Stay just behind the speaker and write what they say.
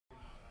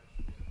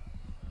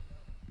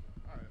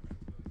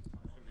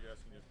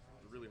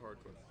hard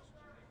questions.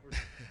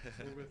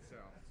 We're with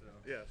South, so.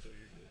 Yeah, so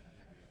you're good.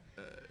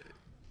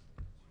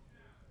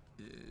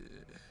 Yeah.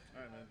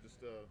 All right, man.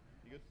 Just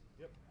you good?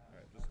 Yep. All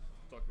right. Just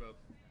talk about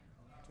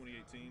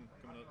 2018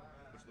 coming up.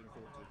 What you looking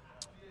forward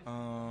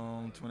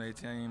to?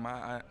 2018.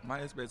 My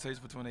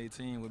expectation for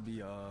 2018 would be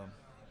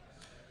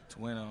to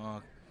win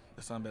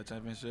the Sun Belt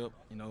Championship.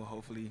 You know,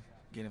 hopefully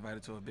get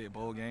invited to a big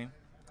bowl game.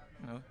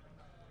 You know,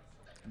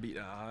 beat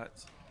the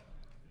odds.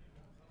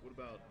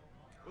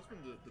 What's been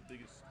the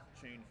biggest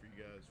change for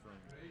you guys from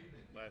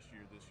last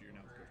year, this year,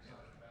 now with Coach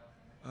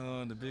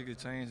Campbell? The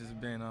biggest change has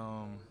been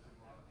our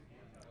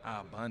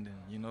bonding.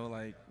 You know,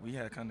 like we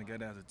had to come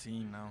together as a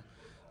team now.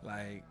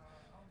 Like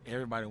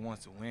everybody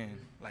wants to win.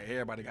 Like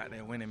everybody got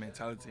that winning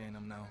mentality in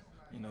them now.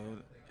 You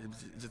know,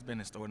 it's just been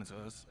installed into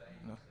us.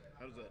 You know.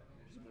 How does that?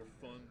 Is it more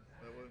fun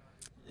that way?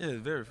 Yeah,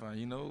 it's very fun.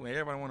 You know, when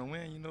everybody want to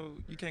win, you know,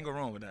 you can't go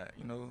wrong with that.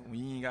 You know, when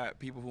you ain't got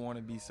people who want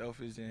to be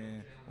selfish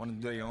and want to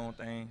do their own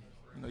thing,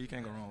 you know, you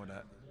can't go wrong with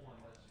that.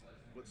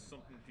 What's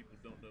something people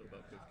don't know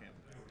about Coach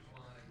Campbell?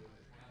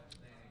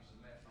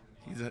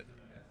 He's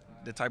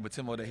the type of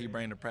Timo that he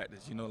bring to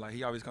practice. You know, like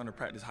he always come to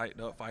practice hyped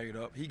up, fired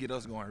up. He get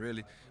us going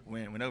really.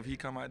 Whenever he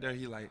come out there,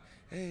 he like,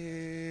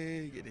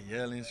 hey, get the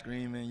yelling,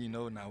 screaming. You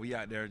know, now we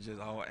out there just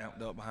all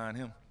amped up behind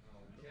him.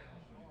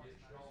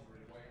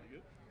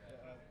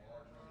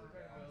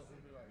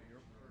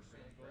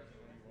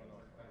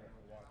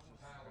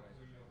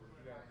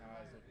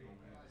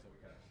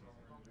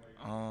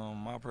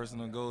 My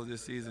personal goal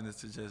this season is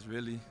to just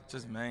really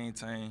just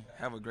maintain,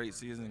 have a great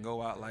season,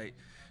 go out like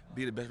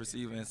be the best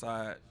receiver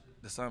inside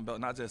the Sun Belt,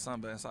 not just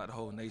Sun Belt, inside the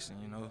whole nation.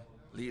 You know,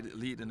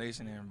 lead the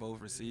nation in both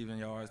receiving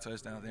yards,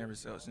 touchdowns, and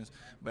receptions.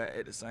 But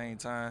at the same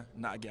time,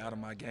 not get out of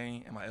my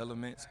game and my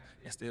elements,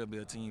 and still be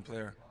a team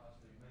player.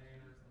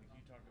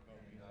 You talked about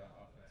being an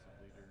offensive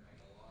leader.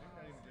 Maybe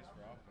not even just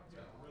for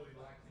offense, but really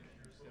you're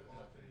stepping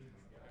up and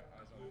you got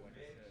eyes on, like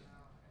I said,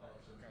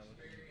 kind of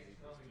looking to lead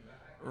this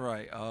team.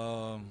 Right.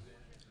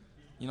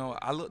 You know,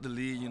 I look to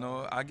lead. You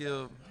know, I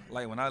give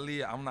like when I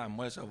lead, I'm not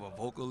much of a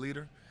vocal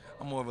leader.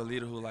 I'm more of a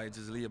leader who like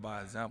just lead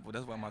by example.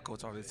 That's what my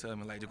coach always tell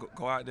me. Like,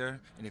 go out there,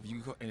 and if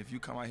you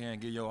come out here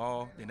and give your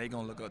all, then they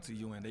gonna look up to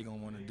you and they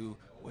gonna want to do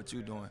what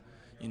you doing.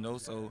 You know,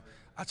 so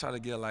I try to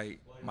get like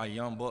my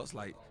young bucks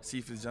like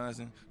Cephas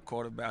Johnson,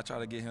 quarterback. I try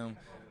to get him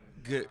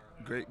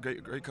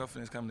great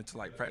confidence coming into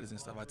like practice and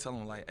stuff. I tell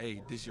him like,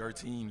 hey, this your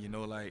team. You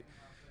know, like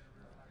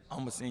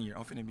I'm a senior.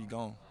 I'm finna be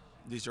gone.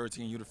 This your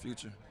team. You the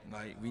future.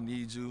 Like we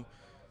need you.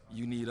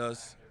 You need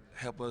us.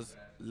 Help us.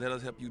 Let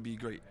us help you be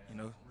great. You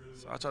know.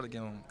 So I try to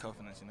give them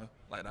confidence. You know,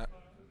 like that.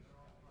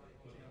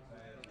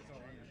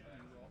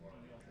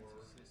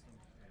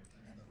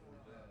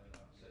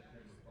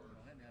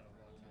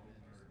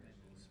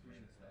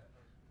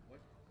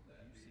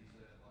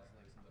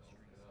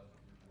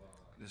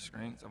 The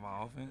strengths of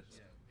our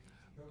offense.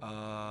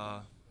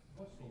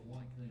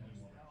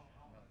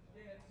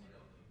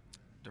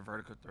 The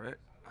vertical threat.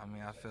 I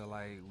mean, I feel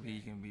like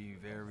we can be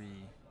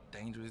very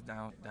dangerous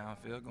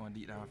downfield, going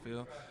deep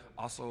downfield.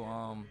 Also,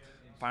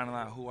 finding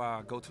out who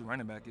our go-to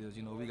running back is.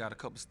 You know, we got a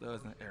couple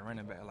studs at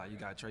running back. Like you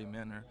got Trey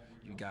Mentor,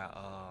 you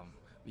got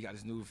we got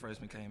this new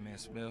freshman came in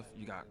Smith.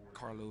 You got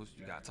Carlos,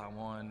 you got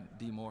Taiwan,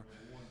 D Moore.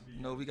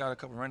 You know, we got a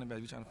couple running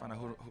backs. We trying to find out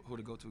who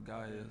the go-to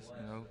guy is.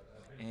 You know,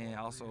 and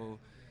also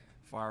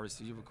for our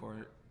receiver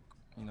core,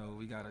 you know,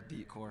 we got a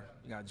deep core.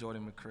 We got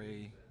Jordan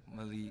McCray,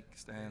 Malik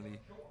Stanley,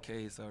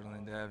 Cade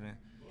Sutherland, Davin.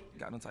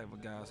 Got them type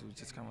of guys who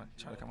just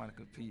try to come out and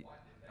compete.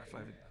 I feel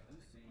like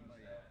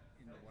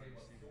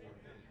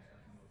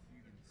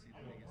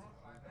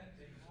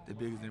the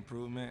biggest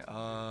improvement,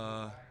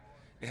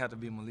 it had to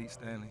be Malik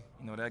Stanley.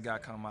 You know, that guy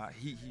come out,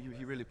 he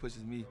really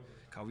pushes me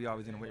because we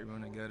always in the weight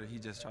room together. He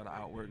just try to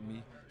outwork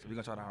me, so we're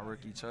going to try to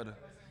outwork each other.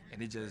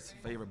 And it just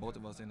favor both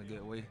of us in a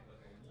good way.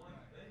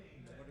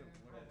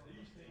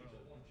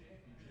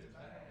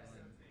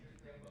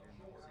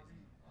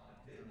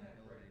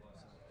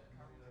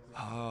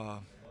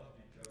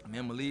 Me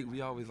and Malik,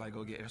 we always like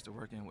go get extra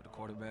work in with the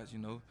quarterbacks, you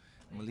know.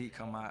 Malik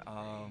come out,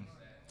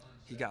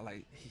 he got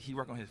like, he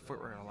work on his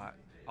footwork a lot,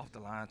 off the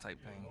line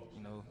type thing,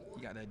 you know.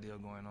 He got that deal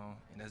going on,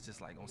 and that's just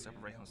like gonna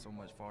separate him so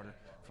much farther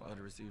from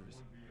other receivers.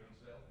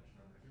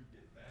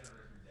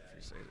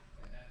 Appreciate it.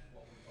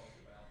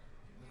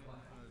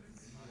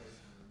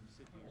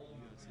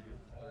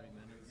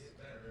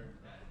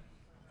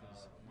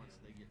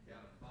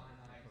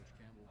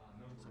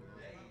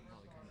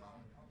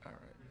 All right.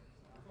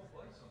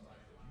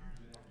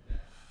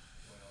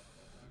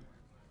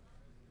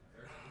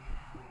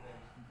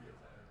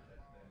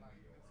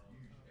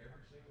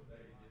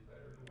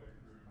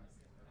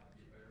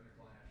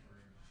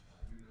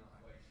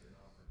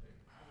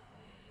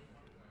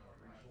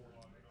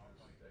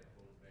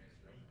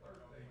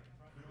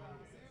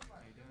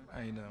 How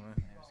you doing, man?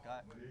 Hey,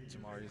 Scott.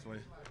 Jamarius way.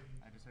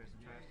 I just heard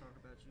some trash talk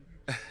about you.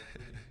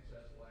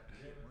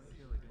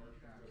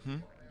 Hmm? You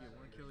get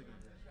 1 kill again.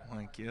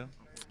 1 kill?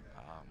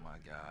 Oh my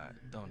God!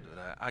 Don't do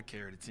that. I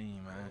carry the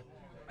team, man.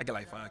 I get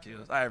like 5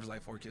 kills. I average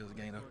like 4 kills a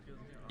game though. 4 kills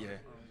a game? Yeah.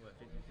 What,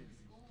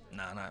 50-50?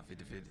 Nah, not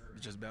 50-50.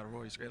 Just battle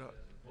royale straight up.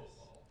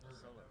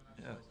 Just solo.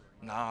 You Yeah. play solo.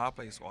 Nah, I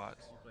play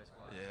squads. You play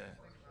squad. Yeah.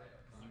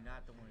 And you're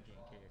not the one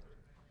getting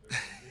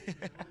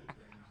carried.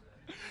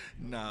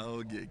 Nah,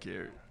 I'll get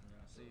carried.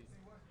 See,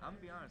 I'm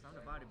gonna be honest. I'm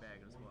the body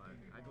bag of the squad.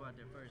 I go out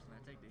there first and I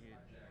take the hit.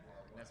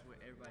 And that's where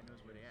everybody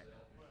knows where they at.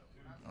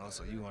 Oh,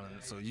 so you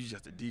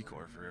just a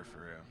decoy for real, for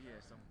real. Yeah,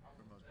 some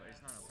for most part.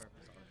 It's not on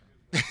purpose all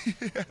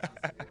the time.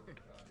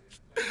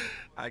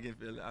 I can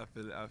feel it. I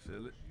feel it. I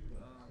feel it.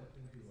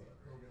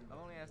 I've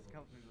only asked a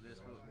couple people this,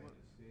 but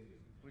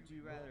would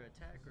you rather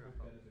attack or a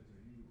pump?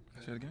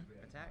 Say it again.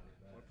 Attack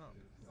or pump?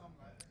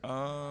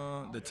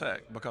 The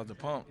attack, because the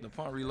pump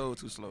reload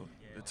too slow.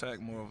 Yeah. The attack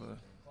more of a,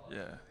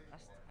 yeah. I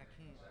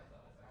can't.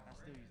 I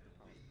still use the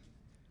pump.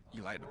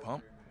 You like the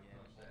pump? Yeah.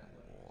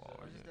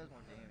 Oh, It just yeah. does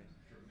more damage.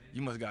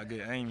 You must got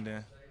good aim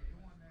then.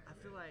 I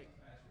feel like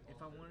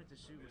if I wanted to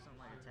shoot with something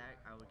like attack,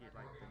 I would get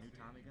like the new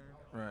Tommy gun.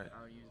 Right.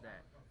 I would use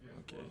that.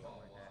 Okay. Something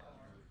like that.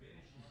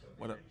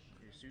 What up?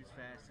 It shoots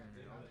fast and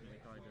ultimately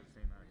probably does the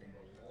same amount of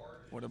damage.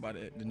 What about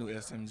the new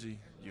SMG?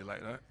 You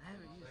like that? I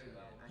haven't used it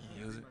yet. I You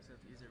can't use see it?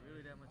 myself. Is it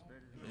really that much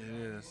better? Than It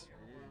is. It is.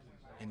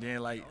 And then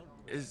like The old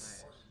one was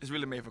it's trash. it's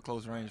really made for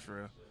close range for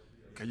real.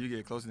 Cause you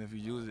get close and if you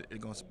use it, it's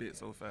gonna spit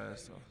so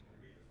fast. So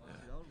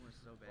The old one's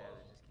so bad,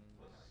 I just can't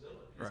use it.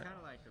 It's Right. kind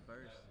of like the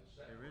burst.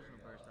 The original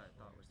burst I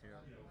thought was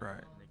terrible.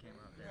 Right. And they came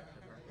out that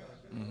the purple.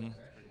 Mhm. It's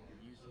pretty good.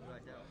 You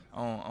like that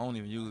one? I don't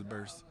even use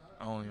burst.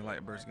 I don't even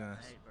like burst guns.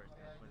 I hate burst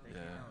guns, but they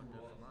Yeah. came out with the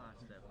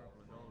Famas, that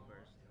purple and gold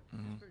burst.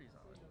 Mhm. It's pretty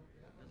solid.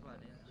 That's a lot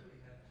of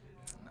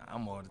damage. Nah,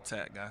 I'm more of the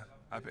attack guy.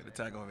 I pick the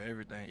attack over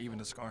everything, even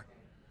the scar.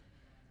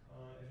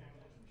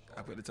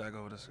 I put the attack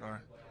over the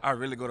scar. I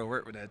really go to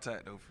work with that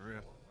attack though, for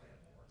real.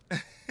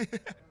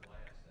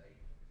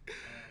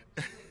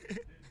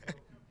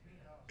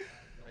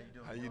 How you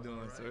doing? How you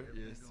doing, sir?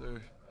 Yes,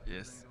 sir.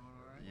 Yes. Doing all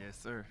right? Yes,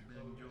 sir. Been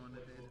enjoying the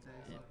day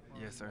today so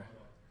far? Yes, sir.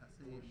 I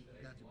see you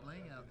got your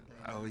bling out today.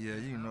 Oh yeah,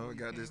 you know,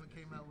 got this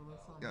Came out with a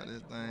little something got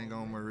this extra thing for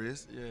on you. my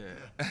wrist. Yeah. Ain't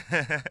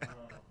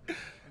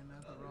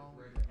nothing wrong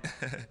with it.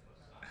 Okay,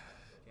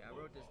 I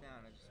wrote this down.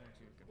 I just want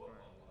you to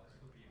confirm.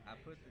 I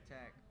put the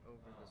tack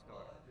over the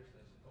scar.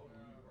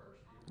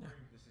 Yeah.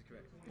 This is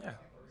correct. Yeah.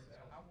 So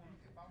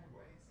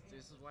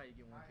this is why you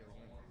get one kill a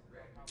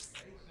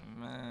game.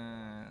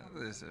 Man,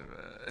 listen,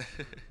 man.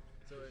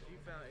 So if you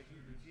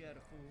had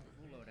a full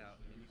loadout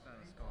and you found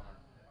a scar,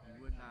 you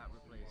would not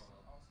replace it.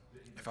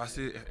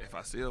 If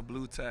I see a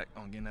blue tack,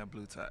 I'm getting that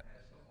blue tack.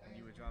 And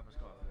you would drop a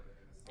scar for it.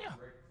 Yeah.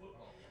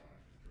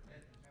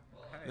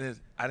 Alright.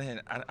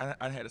 Listen,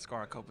 I had a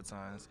scar a couple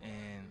times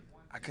and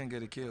I couldn't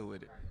get a kill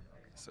with it.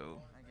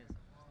 So I guess.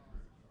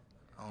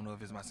 I don't know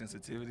if it's my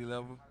sensitivity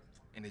level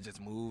and it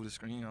just moved the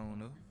screen. I don't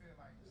know.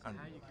 How do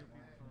you kill people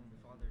from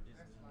farther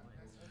distance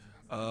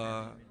away?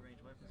 Uh,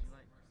 Mid-range weapons you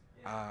like?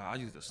 I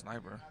use the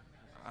sniper.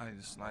 I use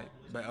the snipe.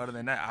 But other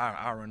than that,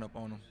 I run up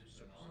on them.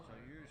 So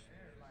you're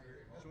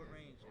short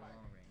range and long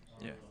range.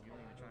 Yeah. You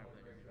don't even try to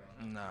play the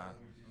mid-range. Nah,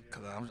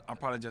 cause I'm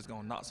probably just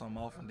gonna knock something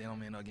off and then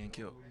I'm end up getting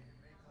killed.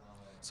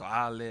 So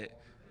I'll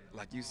let,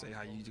 like you say,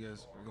 how you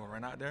just go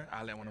run out there.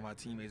 I'll let one of my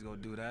teammates go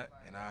do that,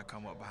 and I'll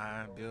come up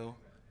behind Bill,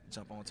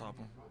 jump on top of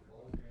him.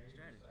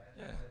 Strategy.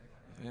 Yeah,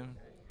 you feel me?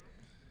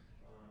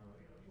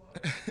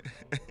 This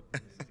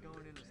is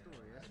going in the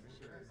story, that's for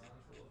sure.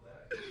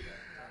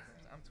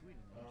 I'm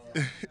tweeting.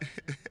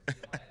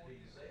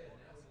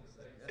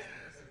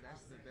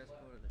 That's the best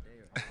part of the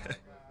day right now.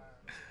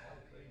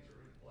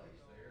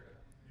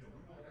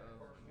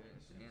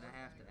 And I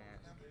have to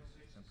ask, so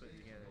I'm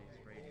putting together these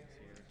ratings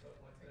here.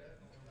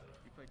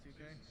 You play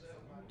 2K?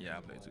 Yeah,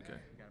 I play 2K.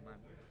 You got a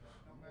mind player?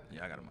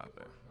 Yeah, I got a map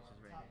there. What's his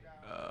rating?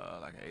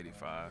 Like an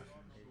 85. 85.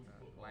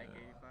 Like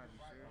 85, you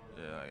sure?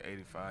 Yeah, like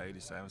 85,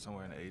 87,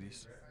 somewhere in the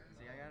 80s. See,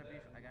 I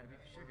gotta be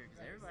for sure here, because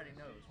everybody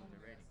knows what the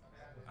rating is.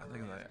 I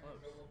think it's like,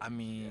 Close. I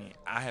mean,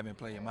 I haven't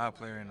played my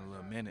player in a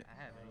little minute, I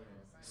haven't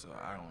even. so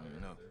I don't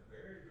even know.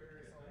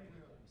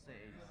 Say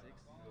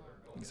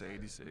 86. You can say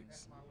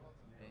 86.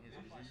 And his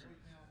position.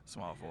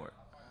 Small forward.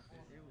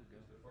 Here we go.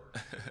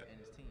 And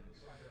his team.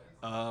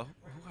 Who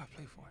I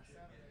play for?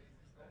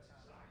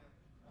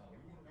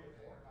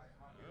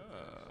 I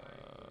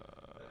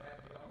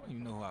don't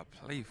even know who I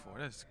play for.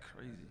 That's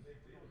crazy.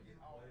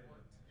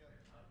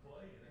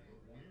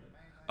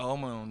 Oh,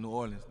 I'm on New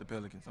Orleans, the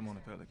Pelicans. I'm on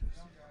the Pelicans.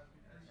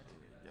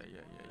 Yeah.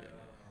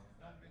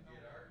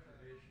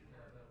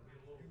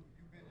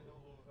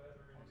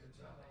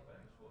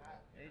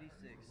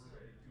 86.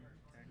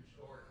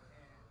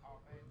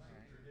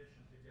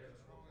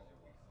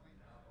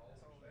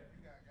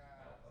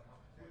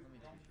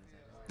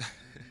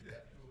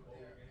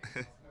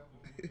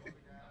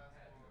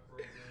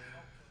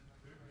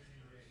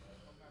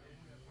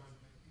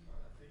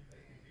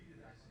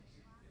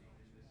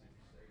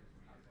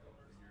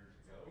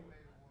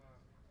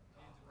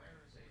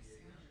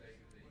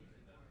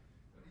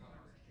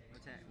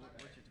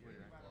 What's your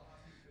Twitter?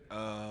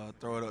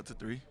 Throw it up to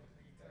 3.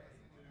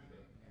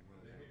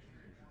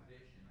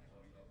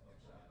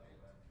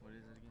 What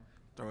is it again?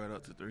 Throw it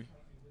up to 3. You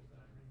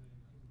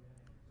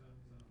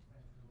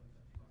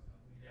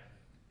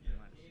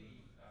might have seen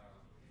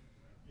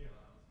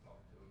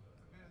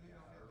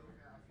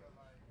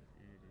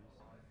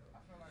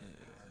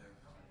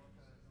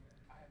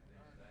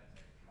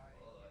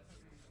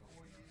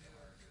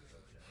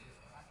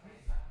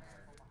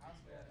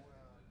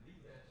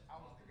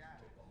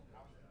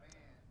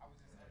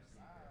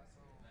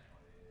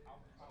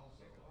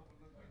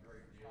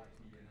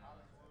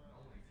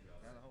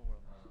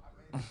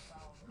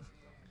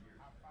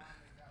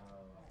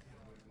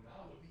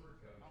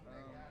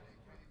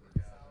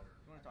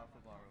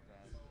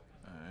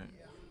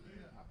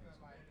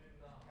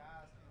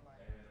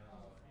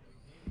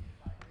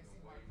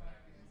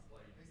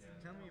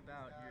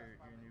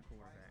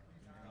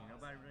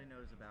nobody really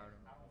knows about him,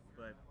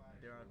 but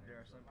there are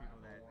some people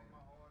that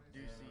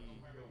do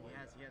see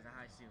he has a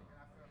high ceiling.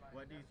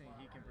 What do you think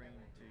he can bring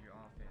to your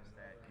offense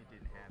that it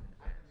didn't have in the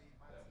past?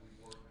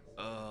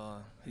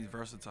 He's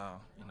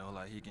versatile. You know,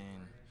 like he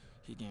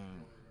can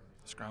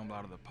scramble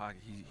out of the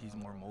pocket. He's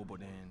more mobile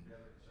than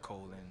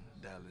Cole and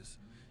Dallas,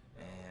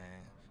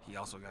 and he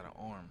also got an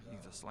arm.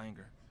 He's a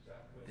slinger.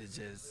 It's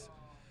just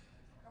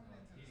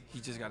he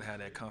just gotta have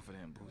that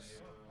confident boost.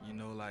 You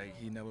know, like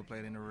he never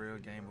played in a real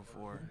game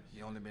before.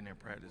 He only been in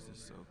practices,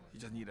 so he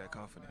just need that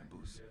confident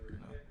boost. You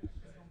know.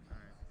 All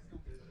right.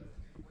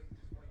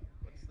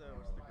 What's the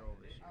goal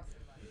this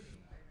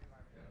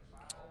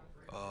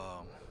year?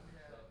 Um,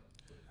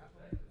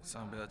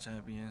 Sun Belt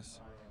champions.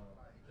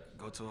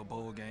 Go to a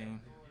bowl game,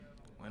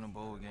 win a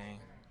bowl game,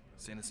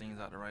 send the scenes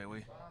out the right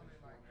way. Well,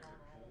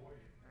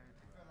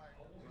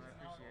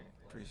 I appreciate it.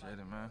 Appreciate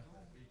it, man.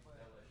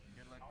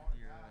 Good luck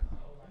with your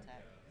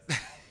attack.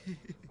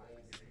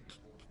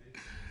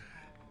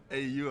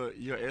 Hey, you a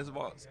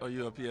Xbox or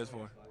you a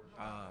PS4?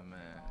 Ah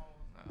man.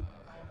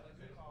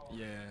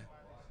 Yeah.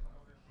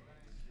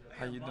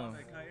 How you doing?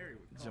 Hey, Kyrie,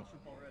 Jim. college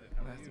football Reddit.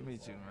 How are Nice to you?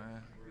 meet you,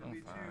 man. I'm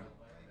Me fine. too.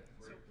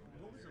 So,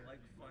 what was it like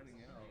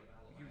finding out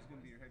he was going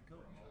to be your head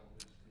coach?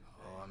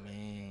 Oh, I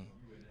mean,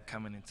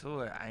 coming into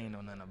it, I ain't know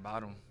nothing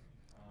about him.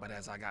 But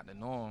as I got to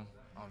know him,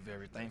 I'm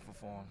very thankful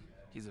for him.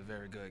 He's a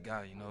very good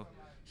guy, you know.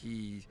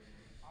 He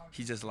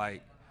just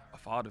like a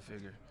father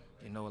figure,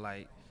 you know.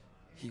 Like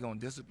he gonna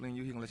discipline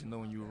you. He gonna let you know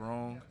when you're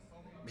wrong.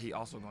 But he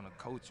also gonna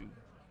coach you,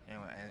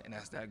 and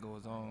as that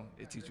goes on,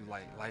 it teach you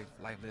like life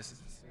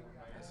lessons.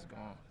 That's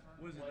going on.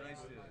 Was it nice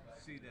to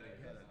see that he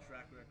had a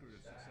track record of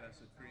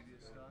success at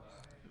previous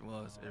stops? It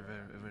was. It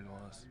really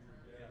was.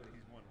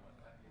 He's won what?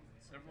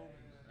 Several?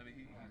 I mean,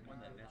 he won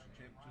that national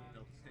championship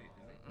at Delta State,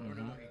 didn't he? Mm-hmm.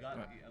 Or no, he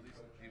got Right. at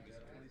least it was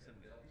 27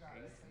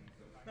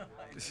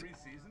 in 3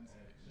 seasons.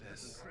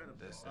 That's incredible.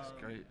 That's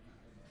great.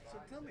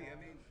 So tell me, I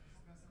mean,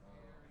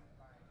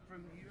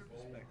 from your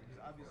perspective,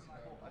 'cause obviously,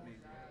 I mean,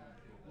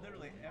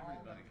 literally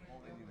everybody, all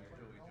they knew was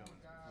Joey Jones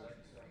before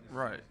this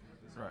Right,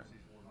 this right.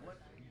 offseason.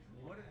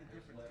 What are the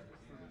differences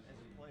from as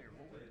a player?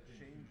 What were the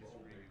changes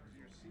for you? Because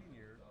you're a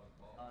senior,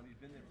 you've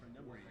been there for a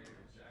number of years.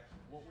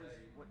 What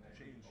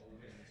changed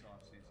in this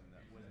offseason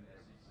that wasn't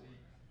there before?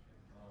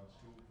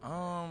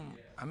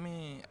 I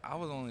mean, I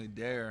was only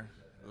there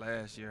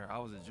last year. I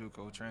was a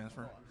JUCO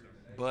transfer,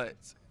 but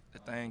the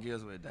thing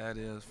is with that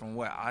is, from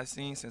what I've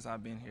seen since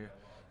I've been here,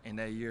 in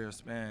that year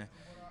span,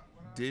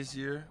 this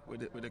year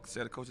with the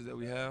set of coaches that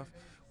we have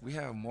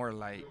more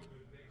like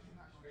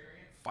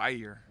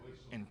fire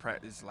in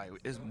practice. Like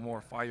it's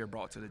more fire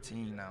brought to the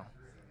team now.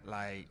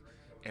 Like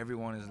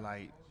everyone is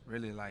like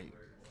really like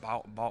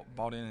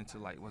bought into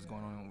like what's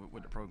going on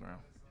with the program.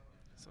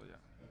 So yeah.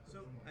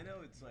 So I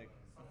know it's like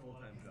a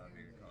full-time job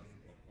being a college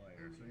football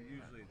player. So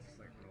usually it's just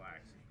like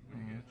relaxing when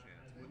you get a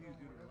chance. What do you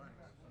do to relax?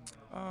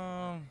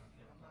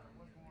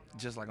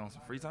 Just like on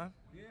some free time.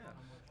 Yeah.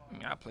 I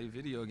mean, I play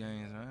video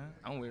games, man.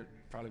 I'm with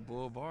probably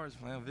Bull Bars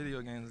playing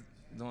video games,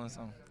 doing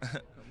something.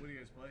 What do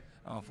you guys play?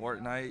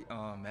 Fortnite,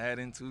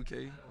 Madden,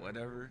 2K,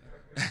 whatever.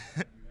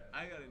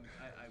 I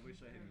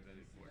wish I had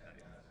invented Fortnite.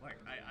 Like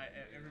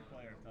every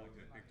player I've talked to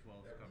at Big 12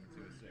 cover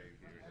 2 is saying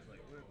here, it's like,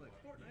 we're like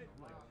Fortnite.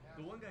 I'm like,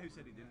 the one guy who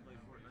said he didn't play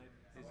Fortnite,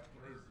 his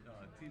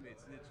teammate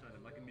snitched on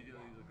him. Like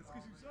immediately he's like, it's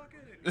because you suck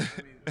at it. You know what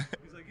I mean,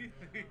 he's like,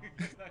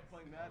 he's not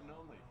playing Madden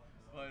only.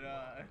 But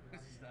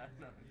it's just not,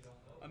 no, it's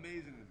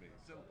amazing to me.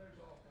 So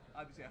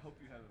obviously I hope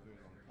you have a very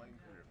long playing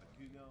career, but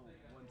do you know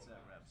once that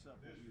wraps up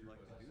what you'd like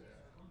to do?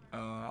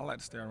 I like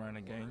to stay around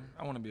the game.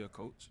 I want to be a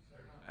coach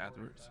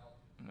afterwards,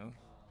 you know.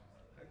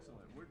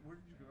 Excellent. Where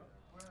did you grow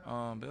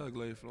up?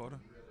 Belgrade,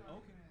 Florida.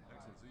 Okay,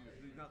 excellent. So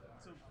you're not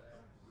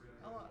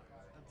how long?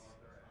 That's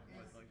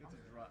what, like that's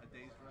a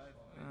day's drive.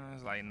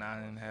 It's like 9.5,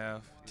 10. Yeah,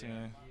 that's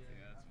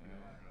a pretty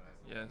long drive.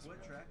 Yes.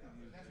 What attracted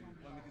you to?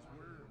 I mean,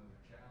 because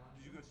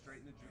did you go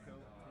straight into JUCO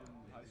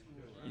from high school?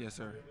 Or Yes,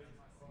 sir.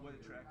 What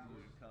attracted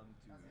you to come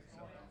to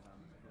South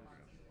Alabama's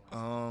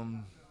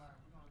program?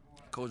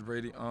 Coach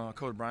Brady,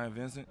 Coach Brian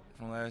Vincent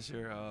from last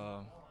year.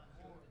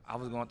 I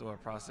was going through a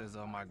process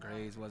of my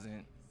grades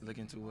wasn't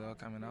looking too well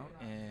coming out,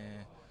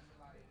 and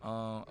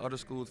other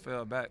schools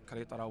fell back because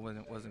they thought I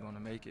wasn't going to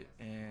make it.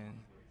 And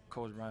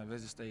Coach Brian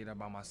Vincent stayed there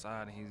by my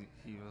side, and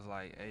he was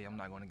like, "Hey, I'm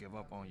not going to give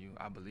up on you.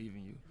 I believe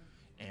in you."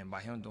 And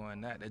by him doing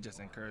that, that just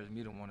encouraged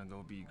me to want to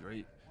go be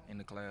great in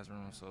the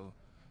classroom. So,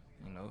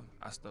 you know,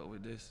 I stuck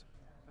with this.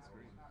 That's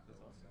great. That's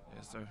awesome.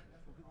 Yes, sir. Well,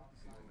 good luck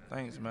this season, man.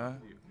 Thanks,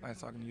 man.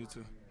 Nice talking to you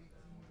too.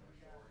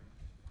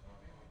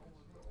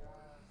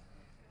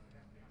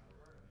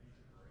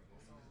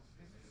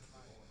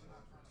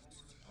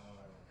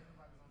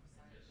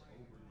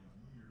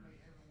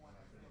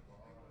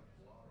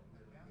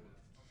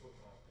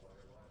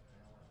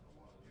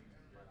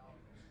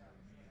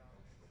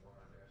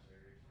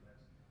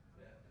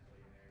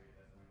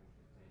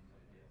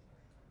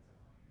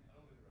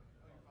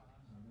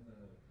 In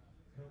the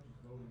coaches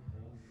voting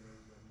poll, you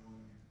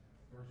know,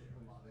 first place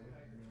vote.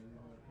 You know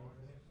who that coach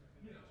was?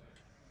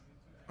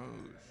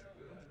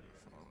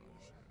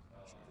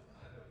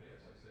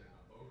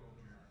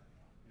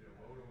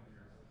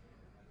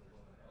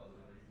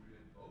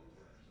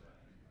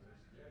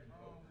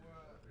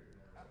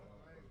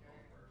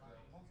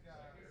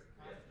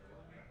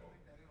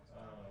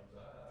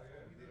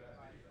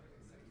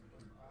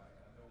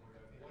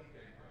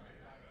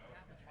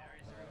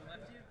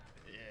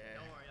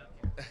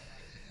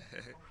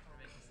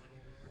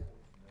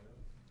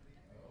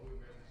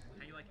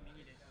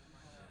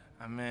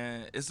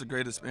 it's a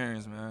great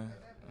experience, man.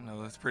 You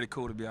know, it's pretty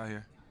cool to be out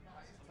here. I'm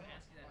gonna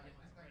ask you that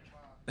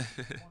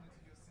again.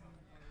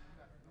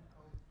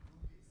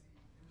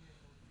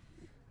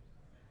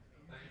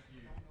 Thank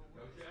you.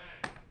 Go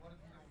Jack.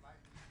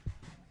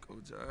 Go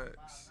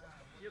Jags.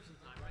 You have some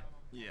time, right?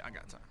 Yeah, I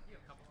got time. You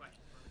have a couple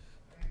questions for me.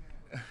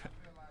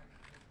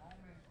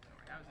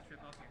 How was the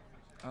trip up here?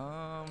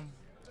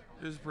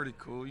 It was pretty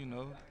cool, you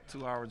know,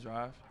 2-hour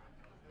drive,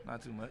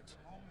 not too much.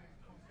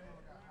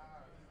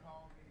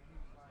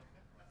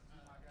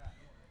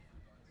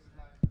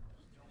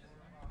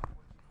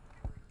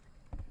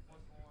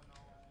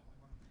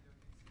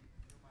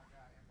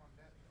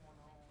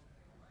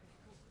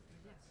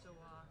 Yeah, so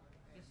I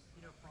guess,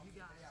 for you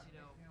guys,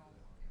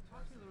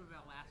 talk to me a little bit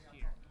about last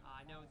year.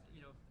 I know,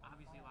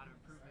 obviously a lot of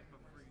improvement,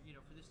 but for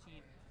this team,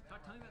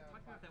 talk to me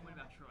about that win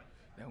about Troy.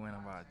 That win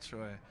about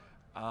Troy.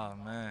 Oh,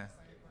 man,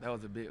 that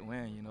was a big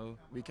win, you know.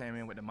 We came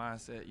in with the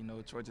mindset, you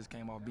know, Troy just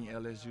came off beating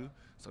LSU,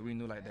 so we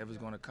knew, like, they was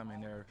going to come in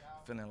there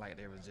feeling like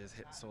they was just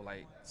so,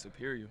 like,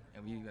 superior,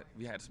 and we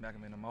had to smack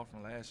them in the mouth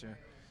from last year,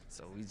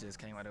 so we just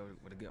came out there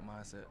with a good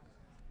mindset.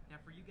 Now,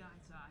 for you guys,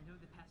 I know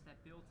they passed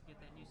that bill to get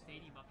that new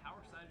stadium up. How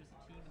excited is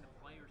the team and the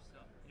players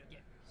to,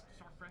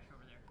 start fresh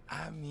over there?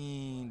 I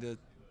mean,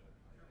 the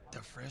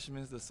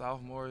freshmen, the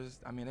sophomores,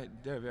 I mean,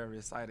 they're very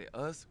excited.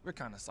 Us, we're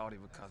kind of salty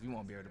because we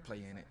won't be able to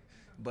play in it.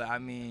 But, I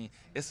mean,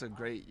 it's a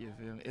great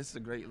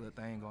little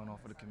thing going on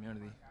for the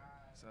community.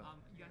 So.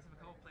 You guys have a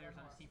couple players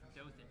on this team from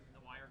Dothan, in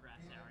the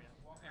Wiregrass area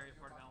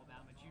part of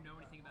Alabama. Do you know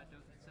anything about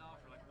Dothan itself,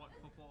 or like what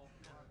football?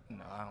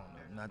 No, I don't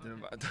know nothing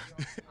about that.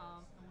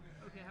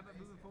 Okay, how about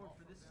moving forward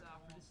for this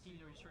team?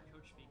 You just heard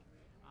Coach speak.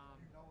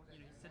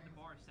 He said the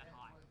bar is set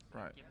high.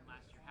 Right. Given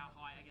last year, how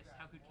high? I guess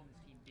how good can this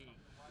team be?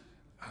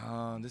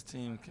 This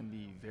team can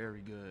be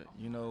very good.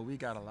 You know, we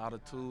got a lot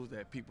of tools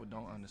that people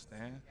don't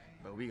understand,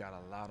 but we got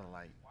a lot of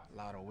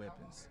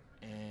weapons.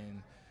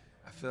 And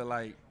I feel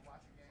like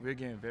we're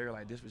getting very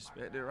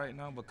disrespected right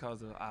now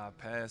because of our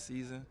past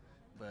season,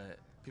 but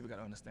people got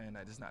to understand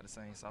that it's not the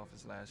same South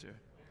as last year.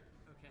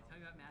 Okay, tell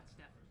me about Matt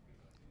Steffen.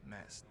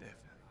 Matt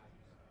Steffen.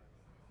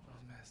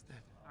 Who's Matt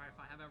Steffen? All right,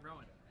 fine. How about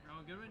Rowan?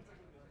 Rowan Goodwin?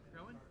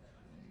 Rowan?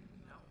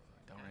 No.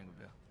 Don't ring a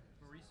bell.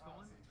 Maurice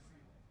Fullen?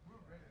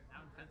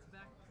 Out in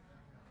Pensaback?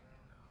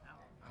 No.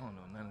 I don't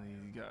know none of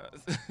these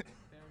guys.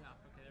 Fair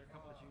enough. Okay, there are a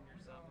couple of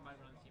juniors who might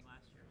have run the team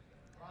last year.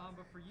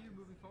 But for you,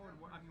 moving forward,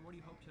 what do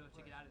you hope to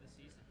get out of this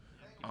season?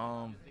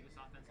 The biggest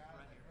offensive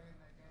threat here.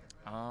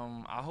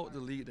 I hope to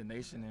lead the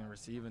nation in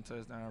receiving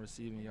touchdowns,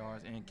 receiving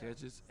yards, and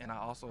catches. And I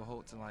also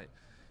hope to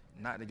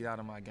not to get out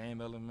of my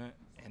game element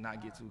and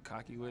not get too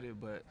cocky with it,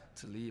 but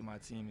to lead my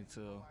team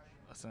into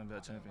a Sun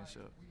Belt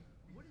championship.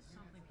 What is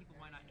something people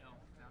might not know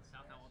about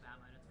South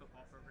Alabama and its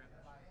football program?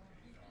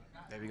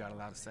 That we got a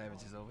lot of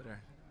savages over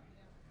there.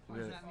 What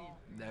does that mean?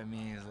 That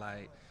means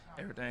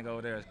everything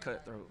over there is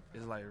cutthroat.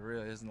 It's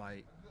real. It's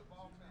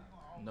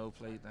no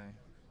play thing.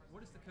 What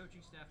has the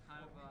coaching staff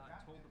kind of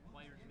told the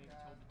players, maybe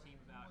told the team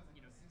about,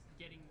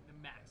 getting the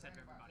max out of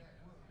everybody?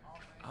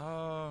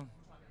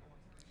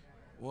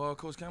 Well,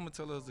 Coach Campbell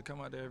tell us to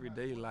come out there every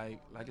day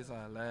like it's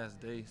our last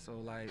day.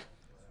 So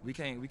we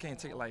can't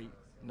take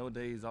no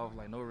days off,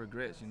 no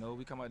regrets.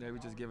 We come out there, we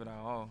just give it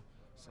our all.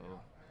 So,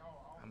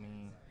 I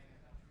mean.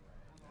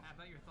 How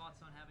about your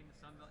thoughts on having the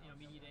Sun Belt,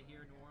 Media Day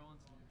here in New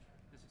Orleans and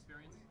this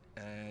experience?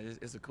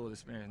 It's a cool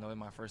experience. It's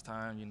my first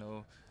time.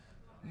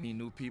 Meet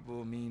new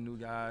people, meet new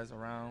guys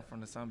around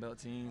from the Sun Belt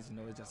teams.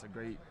 It's just a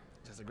great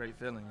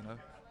feeling. Yeah,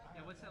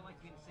 what's that like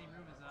to be in the same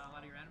room as a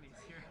lot of your enemies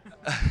here?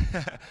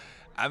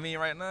 I mean,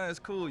 right now it's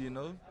cool. We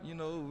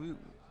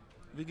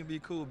can be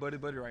cool, buddy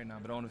right now.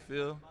 But on the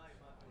field,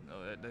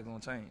 that's gonna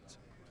change.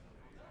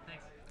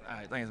 Thanks. All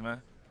right, thanks,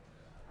 man.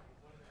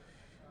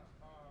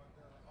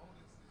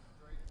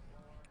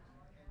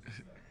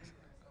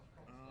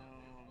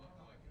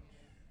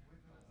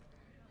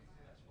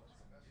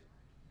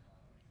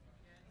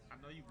 I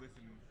know you've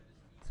listened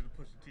to the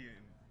Pusha T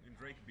and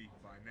Drake beef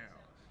by now.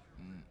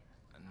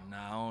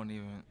 Nah, I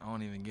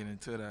don't even get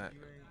into that.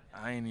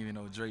 I ain't even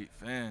no Drake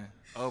fan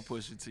or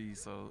Pusha T,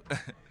 so. So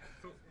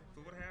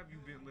what have you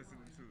been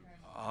listening to?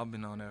 I've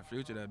been on that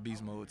Future, that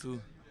Beast Mode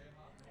too.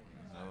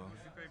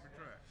 What's your favorite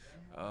track?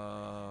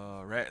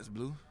 Rats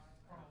Blue.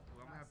 Well,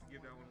 I'm gonna have to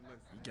give that one a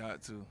listen.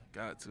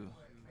 Got to.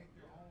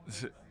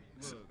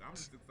 Look, I'm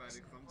just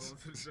excited because I'm going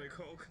to the J.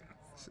 Cole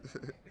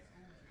concert.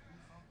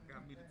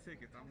 Got me the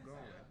tickets. I'm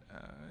going.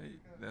 Alright,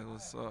 that's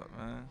what's up,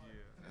 man. Yeah.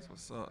 That's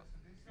what's up.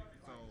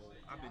 So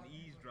I've been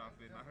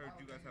eavesdropping. I heard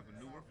you guys have a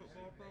newer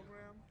football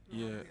program.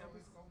 Yeah.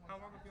 How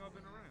long have y'all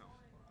been around?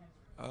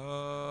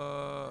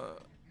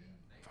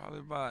 Probably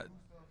about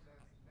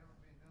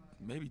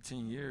maybe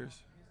 10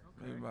 years.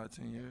 Okay. Maybe about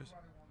 10 years.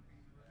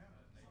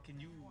 Can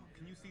you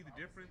see the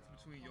difference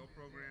between your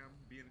program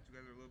being that you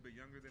guys are a little bit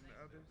younger than the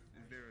others?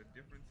 Is there a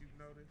difference you've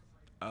noticed?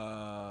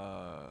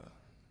 Nah,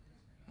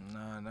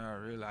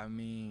 not really. I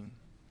mean,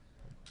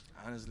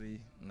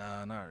 honestly,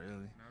 nah, not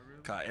really. Not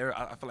really? Cause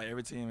I feel like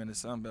every team in the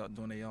Sun Belt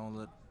doing their own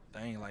little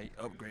thing,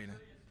 upgrading.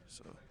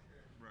 So.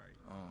 Right.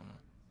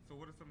 So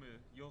what are some of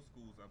your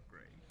school's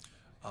upgrades?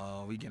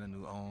 We get a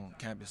new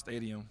campus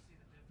stadium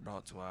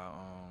brought to our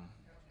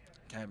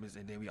campus,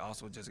 and then we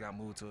also just got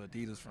moved to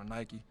Adidas from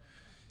Nike.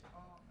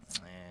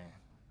 And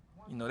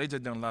you know, they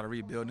just done a lot of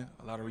rebuilding,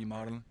 a lot of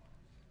remodeling.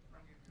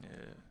 Yeah,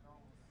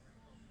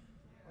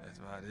 that's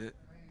about it.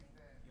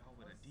 Y'all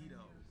with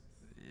Adidas.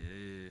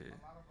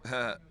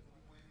 Yeah.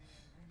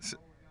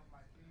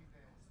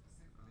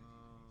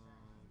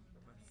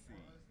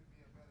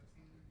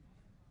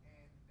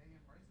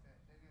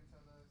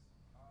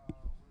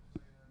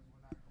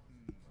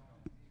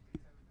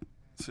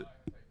 Let's see.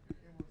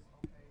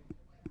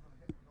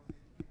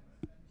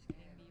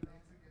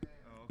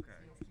 Oh, okay.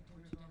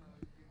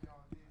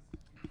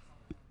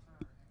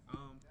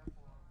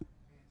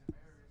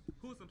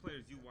 Who are some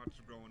players you watched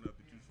growing up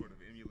that you sort of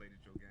emulated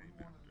your game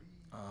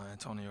after?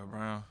 Antonio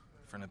Brown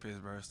from the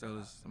Pittsburgh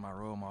Steelers, my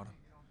role model.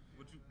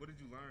 What did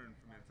you learn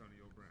from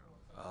Antonio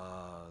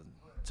Brown?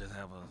 Just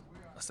have a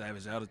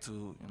savage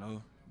attitude, you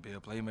know, be a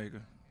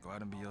playmaker, go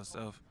out and be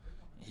yourself.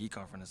 And he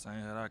come from the same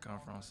hood I come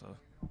from, so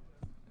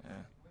yeah.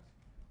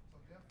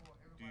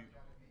 Do you,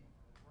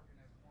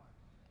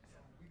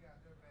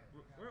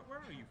 where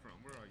are you from?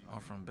 Where are you?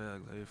 I'm from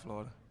Belgrade,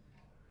 Florida.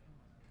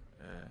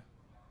 Yeah. Have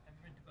you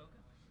been to Boca?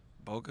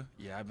 Boca?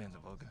 Yeah, I've been to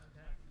Boca. Okay.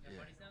 You got Yeah.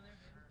 buddies down there?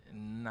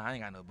 Nah, I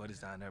ain't got no buddies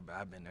down there, but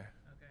I've been there.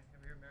 Okay.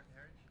 Have you heard American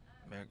Heritage?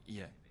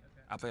 Yeah. Okay.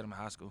 I played them in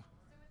high school.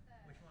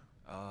 Which one?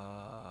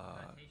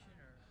 Uh, Plantation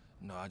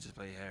or? no, I just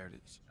played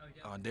Heritage. Oh, you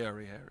did? On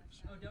Delray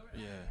Heritage. Oh, Delray?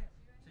 Yeah. So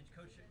did you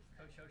coach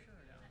Shosha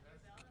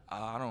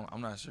or no?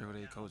 I'm not sure who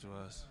their coach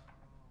was.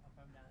 I'm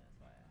from down there,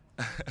 that's why I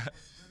asked.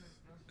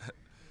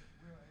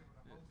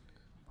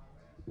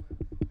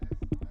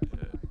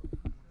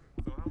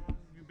 So how long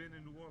you been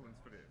in New Orleans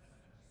for this?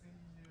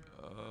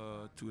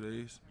 2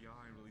 days. Y'all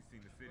ain't really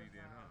seen the city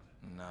then, huh?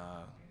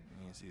 Nah, you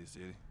didn't see the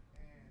city.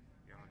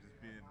 Y'all just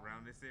been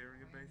around this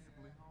area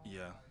basically?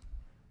 Yeah.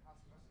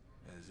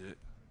 That's it.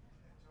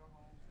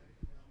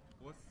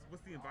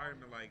 What's the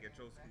environment like at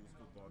your school's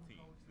football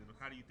teams? You know,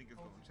 how do you think it's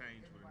going to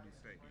change with a new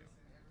stadium?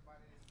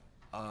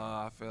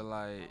 I feel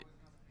like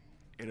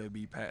it'll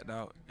be packed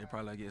out. It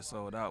probably get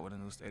sold out with a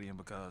new stadium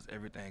because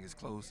everything is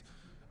close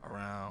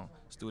around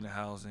student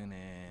housing,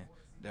 and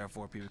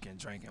therefore people can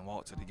drink and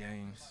walk to the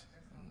games.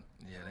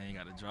 Yeah, they ain't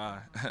got to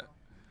drive. Y'all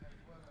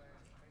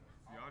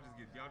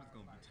just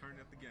gonna be turned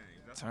at the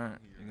games. That's Turn,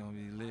 what I'm you're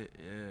hearing. gonna be lit.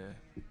 Yeah,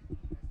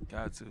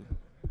 got to.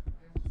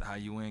 How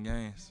you win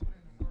games.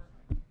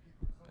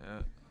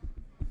 Yeah.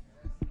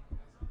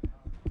 Do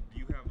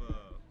you have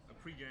a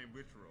pregame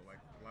ritual? Like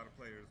a lot of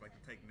players like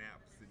to take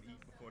naps and eat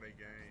before they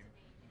game,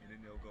 and then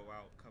they'll go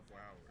out a couple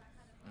hours.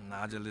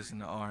 Nah, I just listen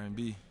to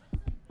R&B.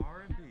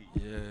 R&B.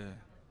 Yeah,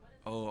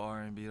 old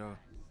R&B though.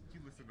 You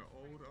listen to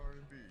old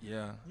R&B.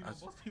 Yeah. You know,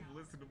 most people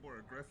listen to more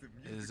aggressive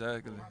music.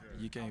 Exactly. before a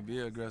game. You can't be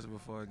aggressive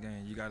before a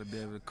game. You gotta be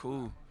able to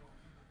cool.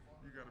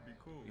 You gotta be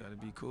cool. You gotta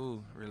be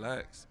cool,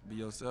 relax, be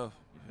yourself.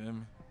 You feel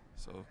me?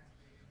 So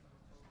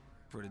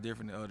pretty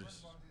different than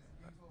others.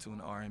 Tune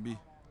to R&B.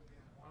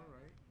 All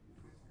right.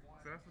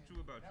 So that's what you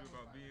about. You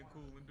about being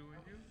cool and doing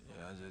you.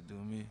 Yeah, I just do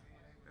me.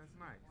 That's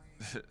nice.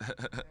 Good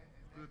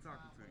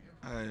talking to you.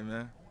 All right,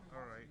 man.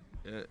 All right.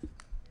 Yeah.